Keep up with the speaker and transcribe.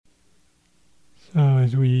So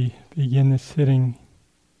as we begin this sitting,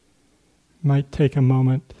 might take a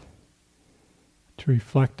moment to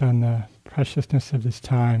reflect on the preciousness of this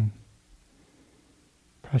time,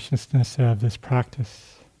 preciousness of this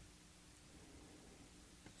practice,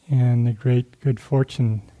 and the great good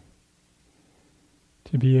fortune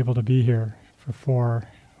to be able to be here for 4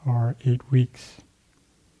 or 8 weeks.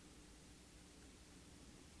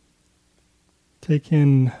 Take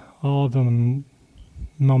in all the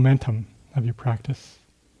momentum of your practice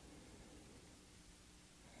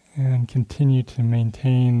and continue to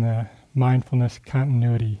maintain the mindfulness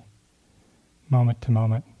continuity moment to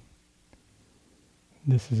moment.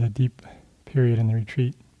 This is a deep period in the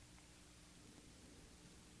retreat.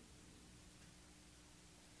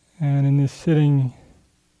 And in this sitting,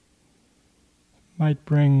 might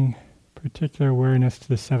bring particular awareness to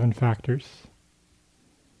the 7 factors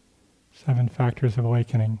of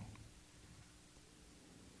awakening.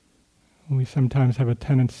 We sometimes have a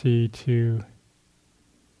tendency to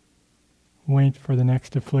wait for the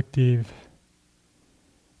next afflictive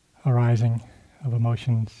arising of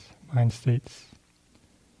emotions, mind states,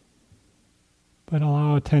 but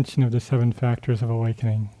allow attention of the 7 factors of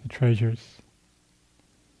awakening, the treasures.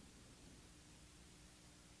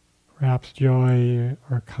 Perhaps joy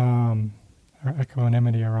or calm or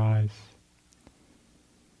equanimity arise.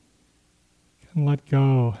 And let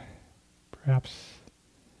go, perhaps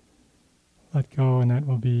let go, and that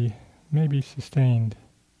will be maybe sustained.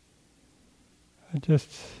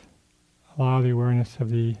 Just allow the awareness of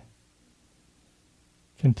the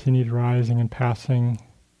continued rising and passing,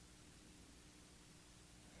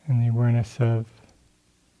 and the awareness of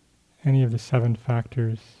any of the 7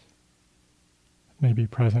 factors that may be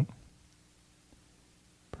present.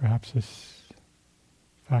 Perhaps this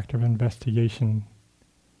factor of investigation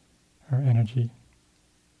or energy.